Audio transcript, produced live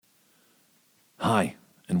Hi,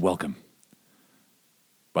 and welcome.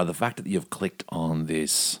 By the fact that you've clicked on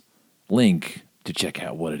this link to check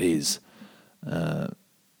out what it is,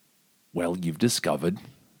 well, you've discovered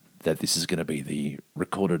that this is going to be the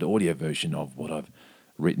recorded audio version of what I've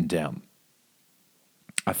written down.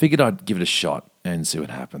 I figured I'd give it a shot and see what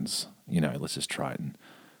happens. Let's just try it and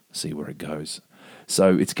see where it goes.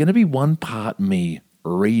 So it's going to be one part me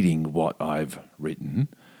reading what I've written,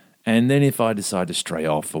 and then if I decide to stray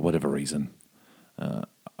off for whatever reason,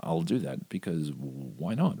 I'll do that because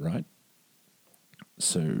why not, right?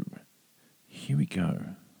 So here we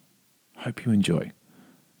go. Hope you enjoy.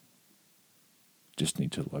 Just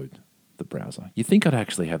need to load the browser. You think I'd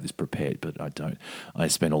actually have this prepared, but I don't. I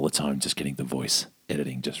spend all the time just getting the voice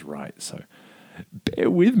editing just right. So bear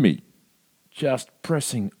with me. Just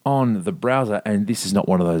pressing on the browser, and this is not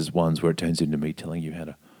one of those ones where it turns into me telling you how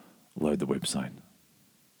to load the website.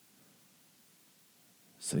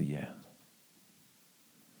 So yeah.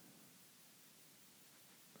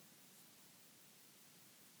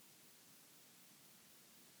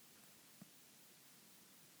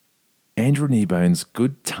 Andrew Kneebone's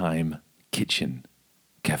Good Time Kitchen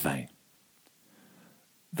Cafe.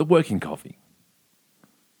 The working coffee.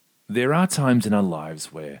 There are times in our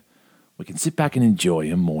lives where we can sit back and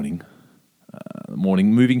enjoy a morning,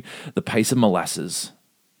 moving the pace of molasses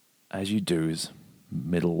as you do, as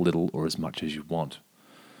little or as much as you want.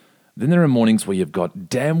 Then there are mornings where you've got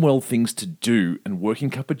damn well things to do and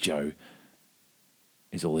working cup of joe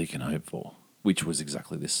is all you can hope for, which was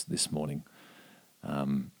exactly this morning.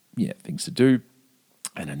 Things to do,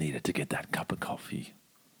 and I needed to get that cup of coffee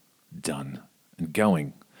done and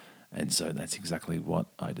going. And so that's exactly what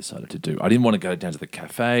I decided to do. I didn't want to go down to the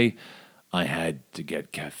cafe. I had to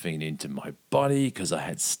get caffeine into my body because I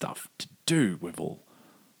had stuff to do. We've all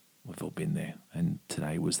been there, and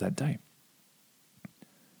today was that day.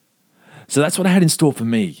 So that's what I had in store for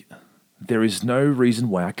me. There is no reason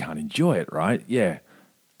why I can't enjoy it, right? Yeah,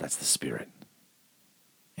 that's the spirit.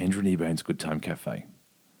 Andrew Kneebone's Good Time Cafe.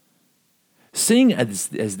 Seeing as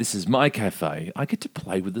this is my cafe, I get to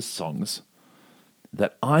play with the songs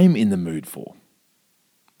that I'm in the mood for.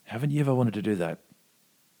 Haven't you ever wanted to do that?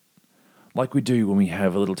 Like we do when we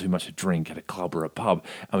have a little too much to drink at a club or a pub,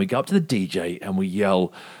 and we go up to the DJ and we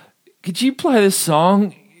yell, "Could you play this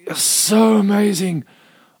song? It's so amazing.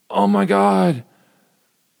 Oh my God.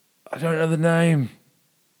 I don't know the name."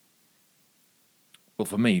 Well,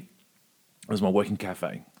 for me, it was my working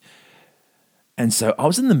cafe. And so I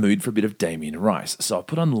was in the mood for a bit of Damien Rice. So I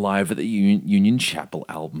put on Live at the Union Chapel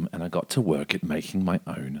album, and I got to work at making my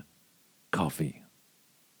own coffee.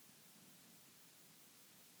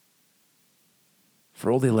 For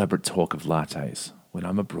all the elaborate talk of lattes when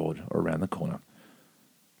I'm abroad or around the corner,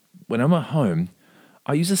 when I'm at home,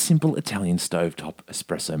 I use a simple Italian stovetop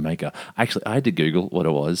espresso maker. Actually, I had to Google what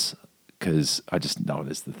it was because I just know it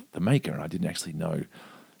as the maker, and I didn't actually know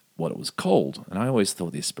what it was called. And I always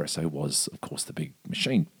thought the espresso was, of course, the big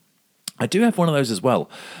machine. I do have one of those as well,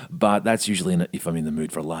 but that's usually if I'm in the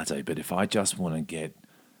mood for a latte. But if I just want to get,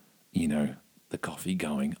 the coffee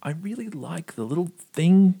going, I really like the little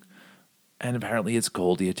thing. And apparently it's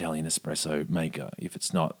called the Italian espresso maker. If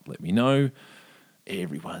it's not, let me know.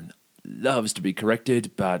 Everyone loves to be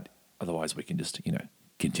corrected, but otherwise we can just,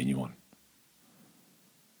 continue on.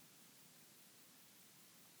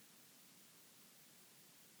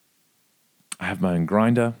 I have my own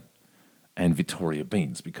grinder and Victoria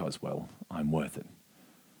beans because, well, I'm worth it.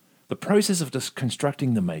 The process of just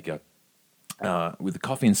constructing the maker with the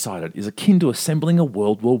coffee inside it is akin to assembling a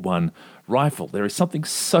World War I rifle. There is something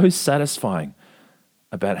so satisfying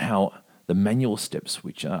about how the manual steps,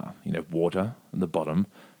 which are, water on the bottom,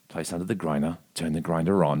 place under the grinder, turn the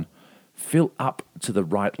grinder on, fill up to the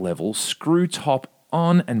right level, screw top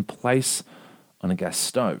on and place on a gas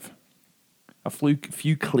stove. A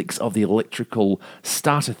few clicks of the electrical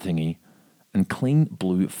starter thingy and clean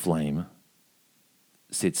blue flame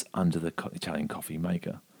sits under the Italian coffee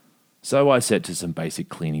maker. So I set to some basic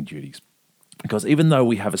cleaning duties. Because even though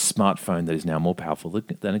we have a smartphone that is now more powerful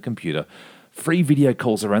than a computer, free video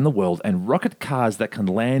calls around the world, and rocket cars that can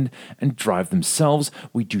land and drive themselves,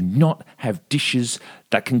 we do not have dishes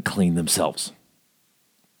that can clean themselves.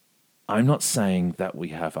 I'm not saying that we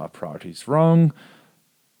have our priorities wrong,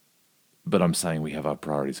 but I'm saying we have our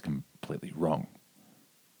priorities completely wrong.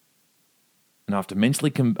 And after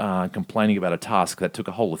mentally complaining about a task that took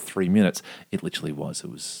a whole of 3 minutes, it literally was.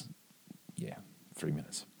 It was, 3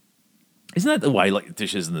 minutes. Isn't that the way, like,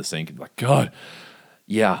 dishes in the sink? Like, God,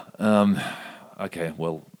 yeah, okay,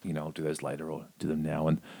 well, I'll do those later or do them now.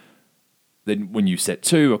 And then when you set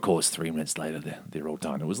two, of course, 3 minutes later, they're all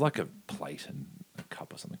done. It was like a plate and a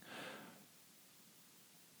cup or something.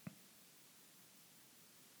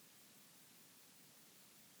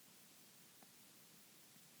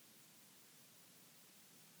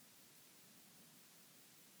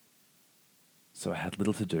 So I had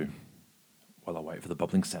little to do while I wait for the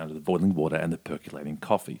bubbling sound of the boiling water and the percolating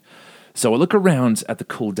coffee. So I look around at the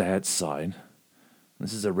cool day outside.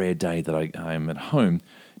 This is a rare day that I am at home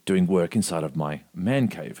doing work inside of my man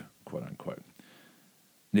cave, quote unquote.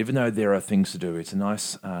 And even though there are things to do, it's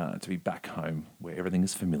nice to be back home where everything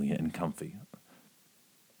is familiar and comfy.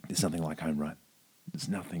 There's nothing like home, right? There's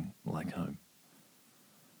nothing like home.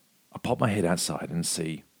 I pop my head outside and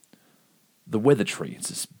see the weather tree. It's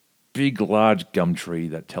this big, large gum tree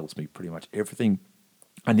that tells me pretty much everything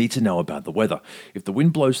I need to know about the weather. If the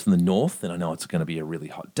wind blows from the north, then I know it's going to be a really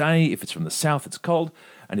hot day. If it's from the south, it's cold.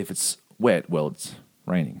 And if it's wet, well, it's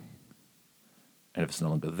raining. And if it's no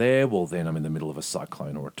longer there, well, then I'm in the middle of a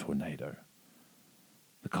cyclone or a tornado.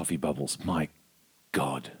 The coffee bubbles. My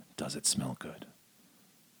God, does it smell good.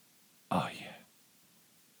 Oh, yeah.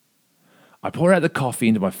 I pour out the coffee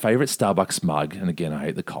into my favorite Starbucks mug. And again, I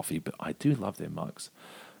hate the coffee, but I do love their mugs.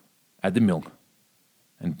 Add the milk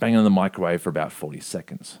and bang it in the microwave for about 40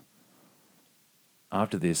 seconds.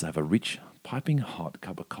 After this, I have a rich, piping hot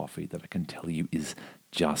cup of coffee that I can tell you is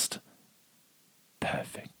just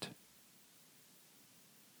perfect.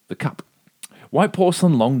 The cup. White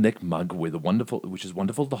porcelain long neck mug which is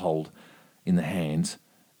wonderful to hold in the hands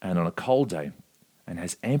and on a cold day and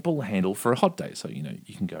has ample handle for a hot day. So,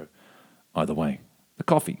 you can go either way. The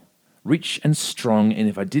coffee. Rich and strong, and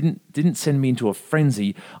if I didn't send me into a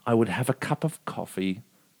frenzy, I would have a cup of coffee,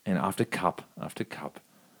 and after cup, after cup,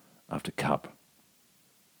 after cup.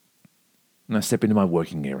 And I step into my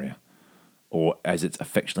working area, or as it's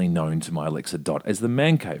affectionately known to my Alexa Dot, as the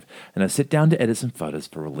man cave, and I sit down to edit some photos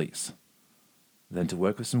for release. Then to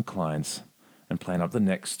work with some clients and plan up the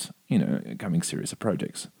next, coming series of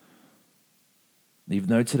projects. Even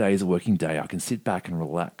though today is a working day, I can sit back and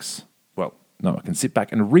relax. I can sit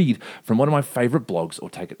back and read from one of my favorite blogs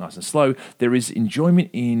or take it nice and slow. There is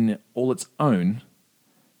enjoyment in all its own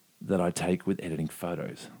that I take with editing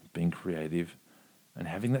photos, being creative, and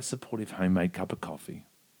having that supportive homemade cup of coffee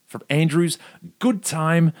from Andrew's Good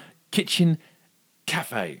Time Kitchen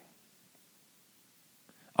Cafe.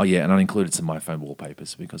 Oh yeah, and I included some of my phone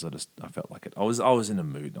wallpapers because I felt like it. I was in a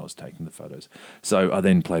mood and I was taking the photos. So I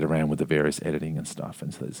then played around with the various editing and stuff,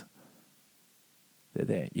 and so they're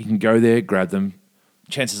there. You can go there, grab them.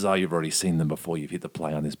 Chances are you've already seen them before you've hit the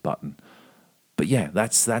play on this button. But yeah,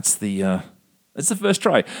 that's the first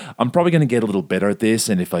try. I'm probably going to get a little better at this,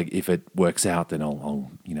 and if it works out, then I'll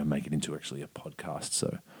make it into actually a podcast,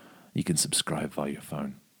 so you can subscribe via your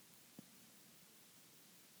phone.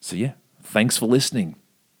 So yeah, thanks for listening.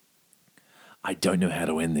 I don't know how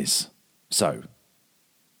to end this, so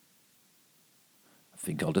I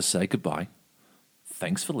think I'll just say goodbye.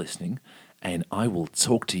 Thanks for listening. And I will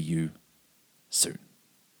talk to you soon.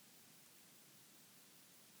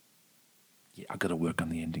 Yeah, I've got to work on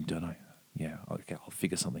the ending, don't I? Yeah, okay, I'll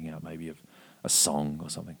figure something out, maybe of a song or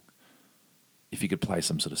something. If you could play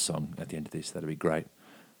some sort of song at the end of this, that'd be great.